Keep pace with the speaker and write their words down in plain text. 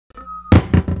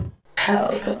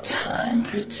Pelpa time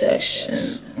protection.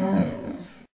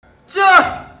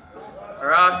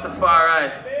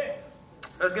 Rastafari.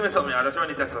 Let's give me something, I'll just run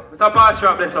it test up. Mr. Pastor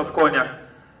and bless up CODIAC.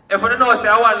 If you don't know, say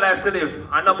I want life to live,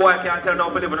 and no boy can't tell no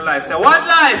for living a life. Say one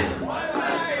life!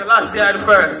 So last year the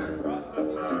first.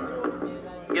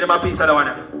 Give them a piece of the one.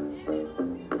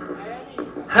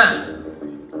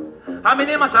 I'm in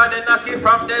Asadenaki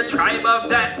from the tribe of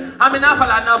that. I'm in a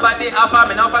follow nobody up,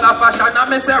 I'm in a follow fashion. I'm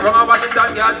in Sarah,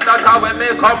 Washington, that's how where me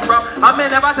come from. I may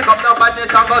never take up no badness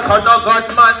and go turn no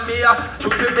gunman. Me a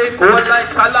shoot to the goal like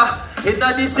Salah. In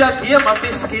this year game of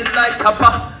his skill like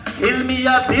Kappa. Kill me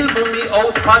a bill, me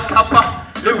house pan tapper.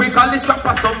 Lyrically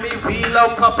strapper, so me wheel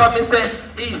out papa. Me say,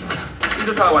 easy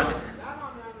the tall one.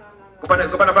 Go on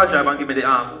the flash drive and give me the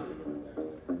arm.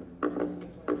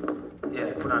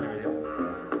 Yeah, put on the radio.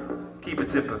 Keep it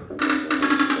simple.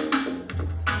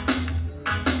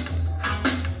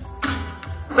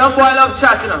 Some boy love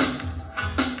chatting them.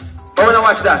 I wanna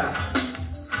watch that.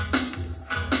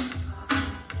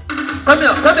 Come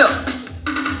here.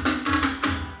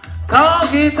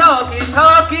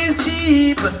 Talk is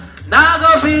cheap. Now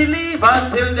go believe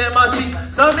until them a see.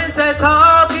 So me say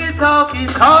talk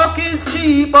is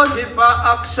cheap. But if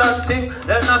I action thing,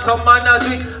 then not some man a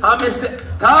drink. And me say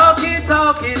talk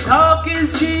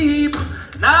is cheap.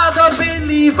 Now go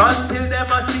believe until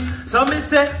them a see. So me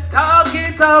say talk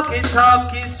is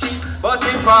cheap. But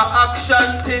if I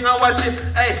action thing, I watch it.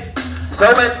 Hey.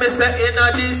 So when me say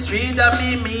inna the street, that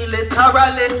me mean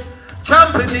literally.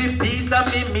 Trample the peace, that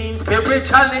me mean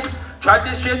spiritually. Try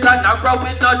the straight and narrow,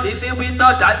 we no dilly, we no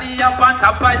dally. Up on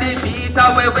top of the beat,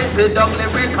 where we sit down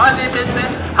lyrically. Me say,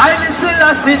 highly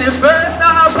Selassie the first, no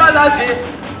apology.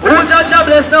 Who judge a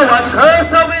bless, no one curse,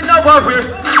 so we no worry.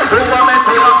 Who want me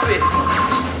to happy?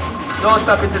 Don't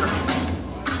stop it, you know.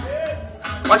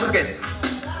 Watch it again.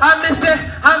 And me say,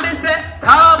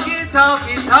 talk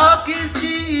is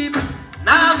cheap.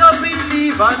 Now go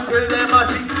believe until they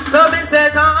must see. So me say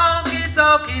talk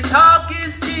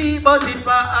is cheap. But if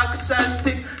I action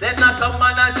think, then not some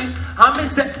man a think. And me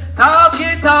say talk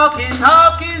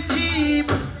is cheap.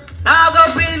 Now go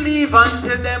believe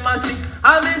until they must see.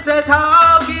 And me say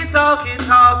talk is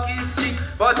cheap.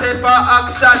 But if I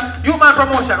action, human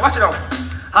promotion, watch it out.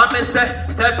 And me say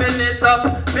stepping it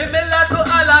up, similar to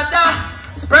Alada.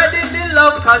 Spreading the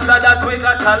love, cause of that we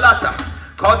got a lot.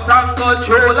 Cut and go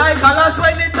through like a last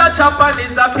when it touch up and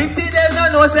it's a pity them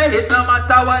no know say it no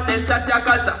matter what they chat ya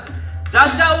cause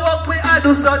Jaja walk we a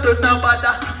do so do no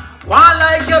bother. One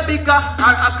like you bigger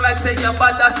or act like say you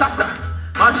bother sata.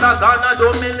 Massa Ghana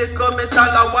do me lick me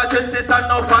tala watch and sit and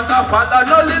no falla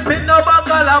no lippin no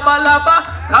bagala balaba.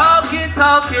 Talk it.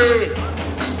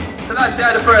 So let's say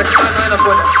the first one no enough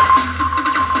for that.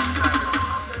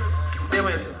 Same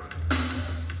way sir.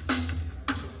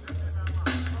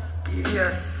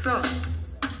 Yes, sir.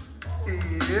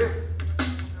 Yeah.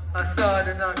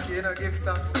 Asadenaki, you know, give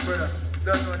thanks to brother.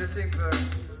 Don't know the thing, girl.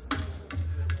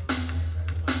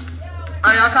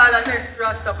 And you call the next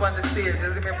Rasta up on the stage, you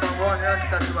see me from one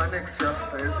Rasta to the next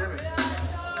Rasta, you see me?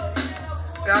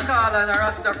 You call a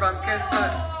Rasta from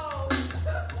Kenton.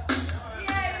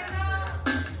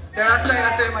 The Rasta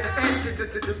you say, man, the entity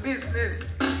to the business.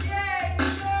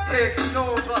 Taking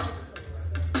over.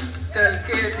 Tell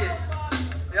Katie.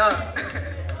 Yo,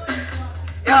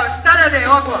 Staddada,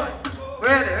 what one?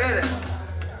 Where there?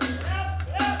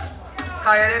 I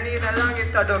need a long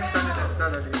introduction in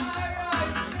Staddada.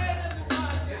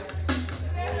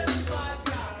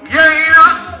 Yeah, you know?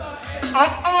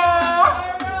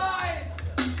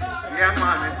 Yeah,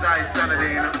 man, it's Staddada,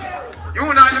 you know? You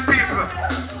know the people.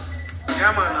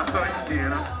 Yeah, man, that's how it's there, you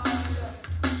know?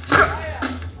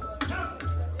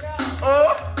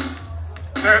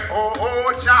 Say,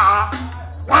 Jah.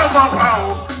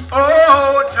 Wow,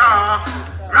 oh Jah,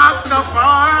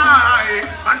 Rastafari,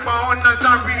 and born as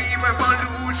a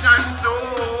revolution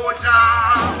soldier.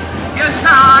 Yes,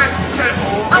 I say,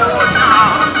 oh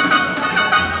Jah.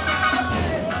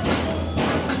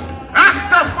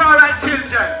 Rastafari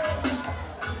children,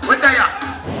 we're there.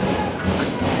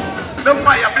 The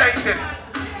fire blazing.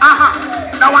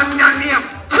 That one your name.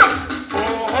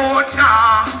 Oh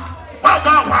Jah,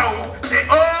 wow, say,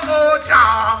 oh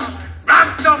Jah.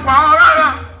 Rastafari,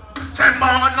 say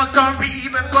born of the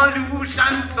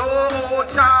revolution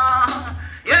soldier.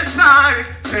 Yes, I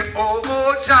say, oh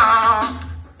Jah.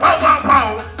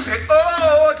 Wow, say,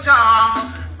 oh Jah.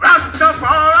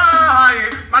 Rastafari,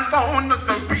 man born of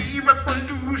the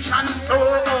revolution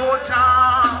soldier.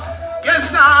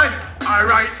 Yes,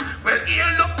 alright. Well,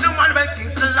 here look the one where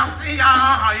King Selassie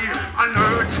on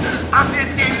earth of the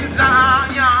things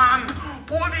Zion.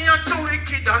 Only unto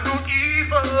wicked and do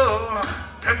evil.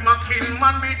 Them a kill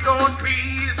man without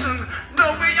reason.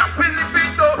 No way up in the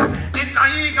window in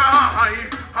high.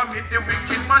 I meet the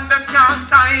wicked man, them can't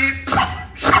die.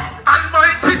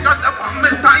 Almighty God, the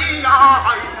promise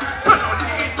die. So no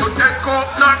need to take up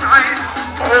the right.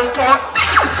 Oh, oh.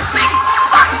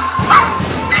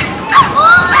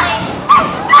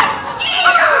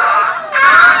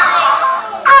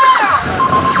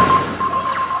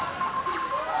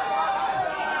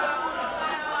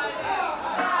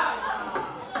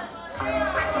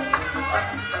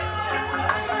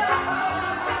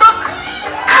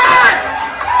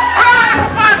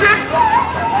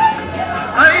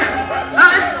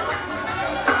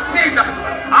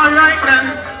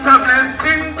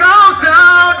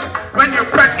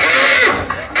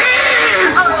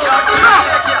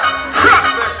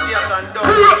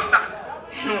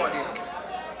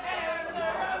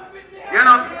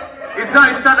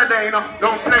 Staddada, you know,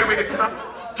 don't play with it, you know.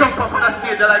 Jump off on the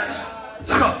stage like,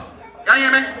 sure. You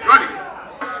hear me? Run it.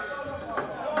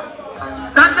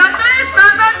 Staddada,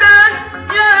 Staddada,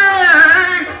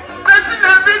 yeah. Blessing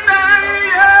every day,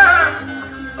 yeah.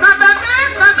 Staddada,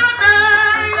 Staddada,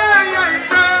 yeah, yeah,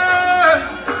 yeah.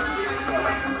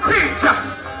 See ya.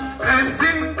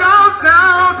 Blessing goes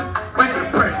out when you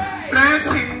pray.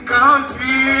 Blessing comes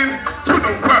in to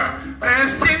the world.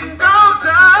 Blessing goes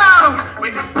out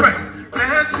when you pray.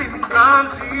 Blessing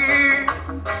comes in.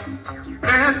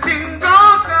 Blessing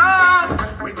goes out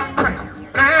when you pray.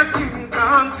 Blessing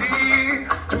comes in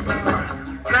to the world.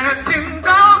 Blessing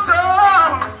goes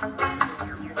out.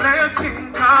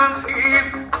 Blessing comes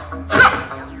in.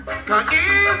 God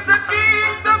is the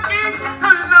King of Kings,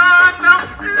 the Lord of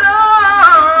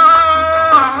Lords,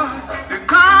 the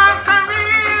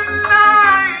conquering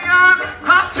Lion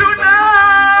of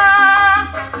Judah,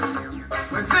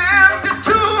 presented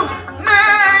to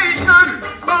nation,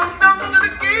 bow down to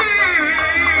the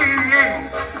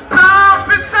King.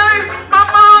 Prophesy,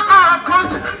 Mama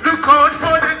Marcus, look out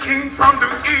for the King from the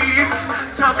east.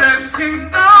 So blessing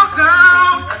goes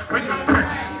out when you pray.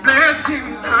 Blessing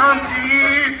comes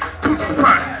in to the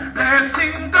world.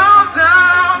 Blessing goes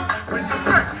out when you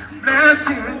pray.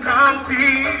 Blessing comes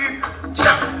in.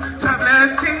 So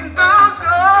blessing goes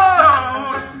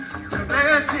out. So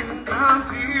blessing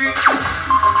comes in.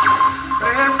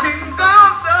 Blessing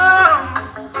goes out.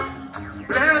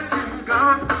 Blessing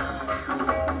comes.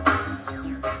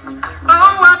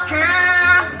 Oh, I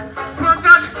can't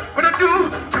forget what I do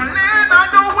to learn how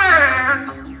to win.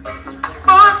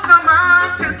 Most no man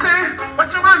to say what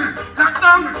you want, lock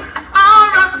down, or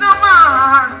rest no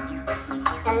man.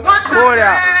 Oh, what a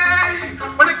day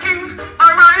when the King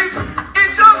arrives in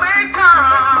Jamaica.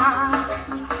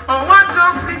 Oh, what a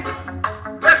free.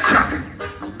 Let's shot it.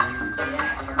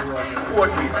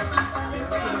 14.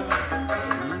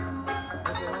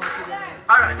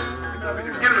 Alright.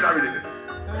 Give me that rhythm.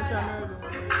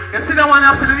 You see that one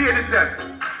after the ladies then?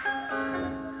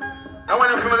 That one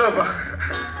after my lover.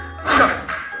 Sure.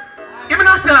 Give me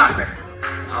that tell her.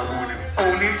 I want the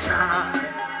only child.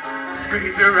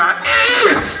 Squeeze her out.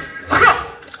 Eat! Sure.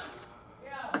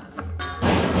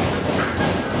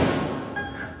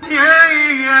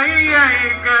 Yeah,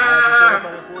 girl.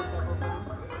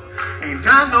 Ain't I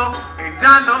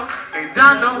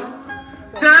know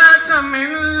that I'm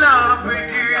in love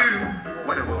with you.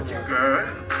 What about you, girl?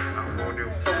 I want the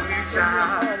only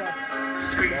child.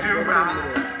 Squeeze you out.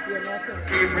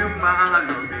 Give you my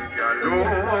love, your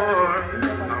Lord.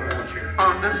 I want you to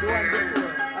understand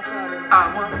how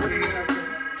I feel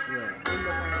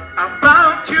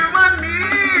about you and me,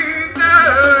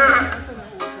 girl.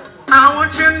 I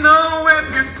want you to know if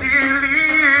you're still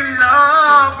in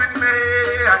love with me.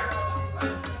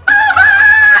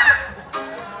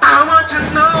 I want you to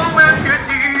know if you're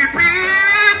deep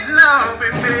in love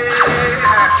with me.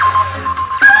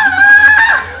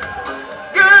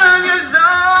 Girl, your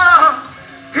love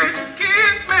could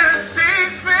keep me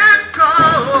safe and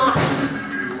cold.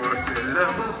 You are so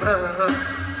lovable,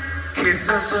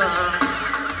 kissable,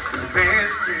 the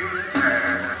best in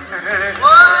time.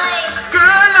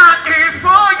 Girl, I'm here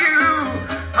for you.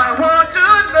 I want to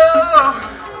know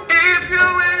if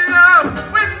you're in love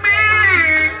with me,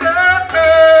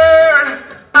 girl.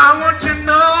 I want to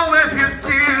know if you're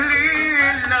still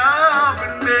in love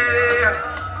with me.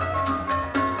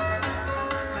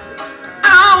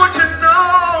 I want to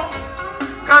know,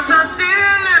 'cause I'm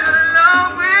still in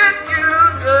love with you,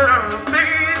 girl,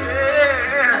 baby.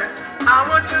 I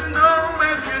want to know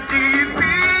if you're deep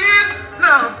in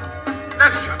love.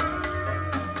 Next one.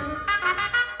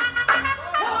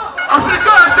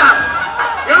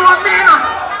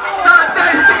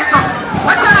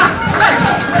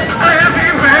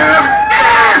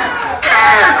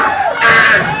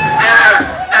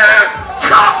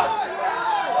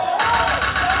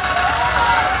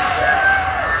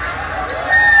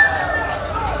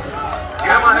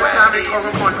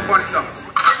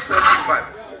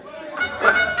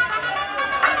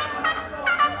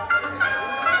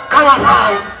 Power,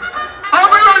 power. How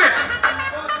we run it?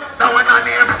 That one I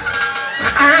name. So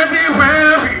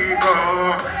everywhere we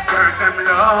go, girls them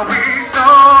love we so.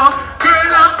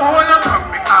 Girl I hold up on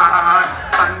me heart,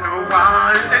 I know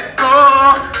I'll let go.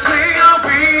 Say how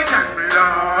we them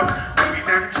love, we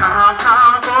them talk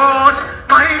about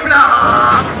my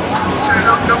blood. Shut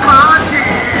up the party.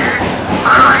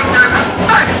 Alright then,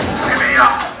 hey, see me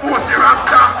up, who's the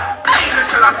Rasta? Hey,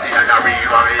 listen, I see you, you're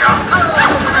real warrior.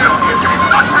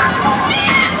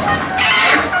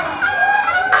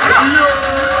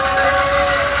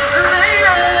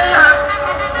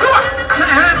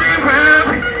 Everywhere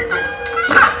we go,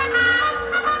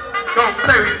 don't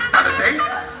play with Staddada.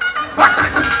 What?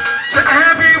 So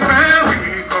everywhere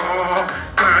we go,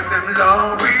 girls them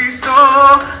love we so.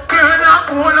 Girl I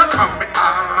hold up on me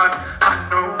heart, I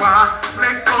know I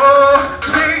let go.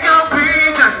 Say how we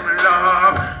them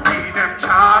love, we them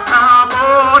talk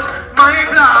about my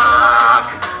block.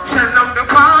 Shell up the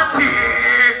party,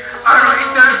 alright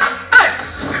then. Hey,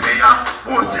 see me up,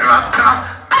 who's the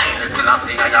Rasta? Hey, listen, I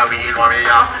see you're a real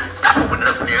warrior. Step up in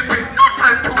the place with no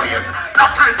time to waste, no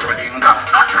time to linger,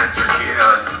 no time to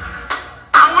years.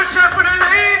 I was chef for the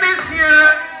ladies here,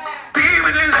 be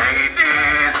with the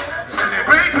ladies,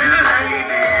 celebrate with the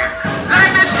ladies.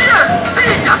 Ladies here,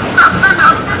 see ya, stop, stop,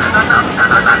 stop,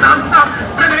 stop,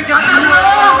 send it, you're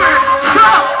love it,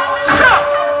 stop, stop.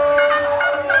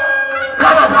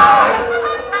 Pow, pow.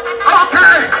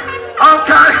 Okay,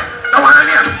 okay, the one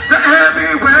here, so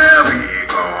everywhere we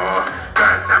go,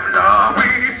 girls them love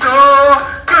we so.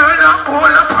 Girl I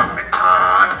hold up on me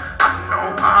heart, I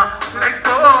know I let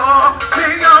go.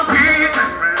 Say how we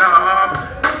them love,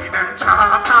 we them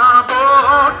talk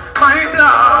about my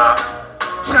blood.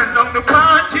 Send on the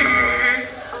party,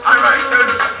 alright then.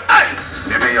 Hey,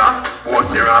 see me up, who's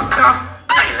the Rasta?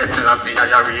 Hey, listen, I see you're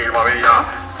a real warrior.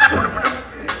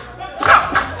 Stop,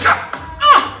 stop.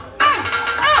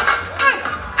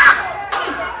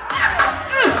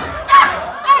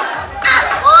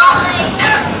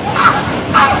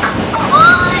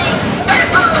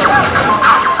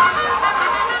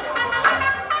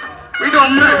 We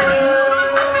don't play with it.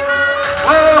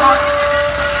 Oh.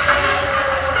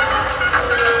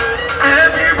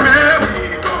 Everywhere we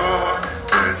go,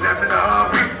 girls them love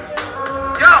we.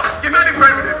 Yo, give me any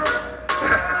friend with it.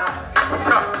 What's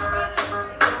up?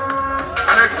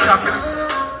 Alex Chappell.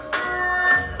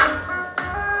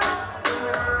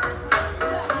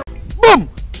 Boom!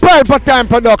 Pelpa Time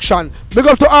Production. Big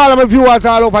up to all of my viewers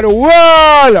all over the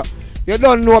world. You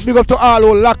don't know. Big up to all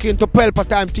who lock into Pelpa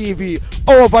Time TV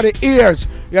over the years.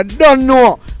 You don't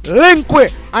know. Link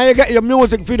with and you get your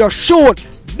music video shoot,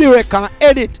 direct and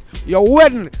edit. Your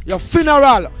wedding, your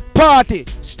funeral, party,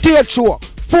 stage show,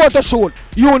 photo shoot,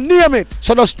 you name it.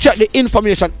 So just check the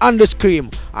information on the screen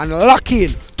and lock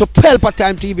in to Pelpa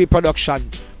Time TV Production.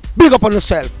 Big up on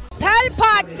yourself.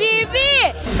 Pelpa TV!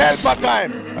 Pelpa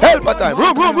Time! Pelpa Time!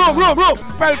 Room!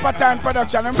 Pelpa Time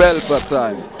Production. Pelpa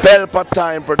Time. Pelpa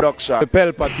Time Production.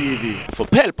 Pelpa TV. For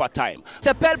Pelpa Time. It's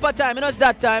a Pelpa Time, you know it's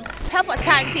that time. Pelpa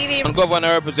Time TV. I'm governor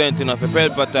representing of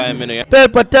Pelpa Time, you know.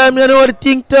 Pelpa Time, you know what the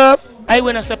thing tough? I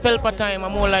when I say Pelpa Time,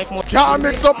 I'm more like more. Can't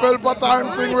mix up Pelpa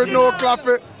Time thing with no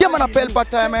coffee. Yeah, man, a Pelpa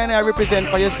Time, and I represent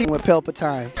for you. See, with Pelpa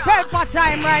Time. Pelpa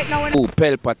Time right now. Oh,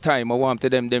 Pelpa Time, I want to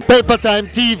them. Pelpa Time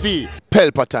TV.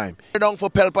 Pelpa Time. Down for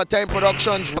Pelpa Time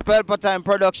Productions. Pelpa Time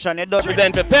Production. It does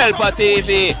Represent for Pelpa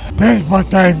TV. Pelpa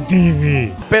Time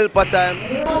TV. Pelpa Time.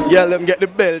 Yeah, let them get the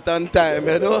belt on time,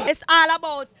 you know. It's all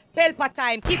about Pelpa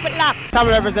Time. Keep it locked. Time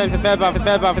represent for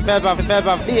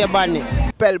Pelpa Be a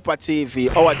badness. Pelpa TV,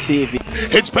 our TV.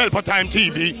 It's Pelpa Time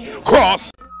TV.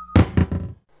 Cross.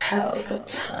 Pelpa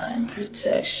Time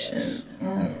Protection.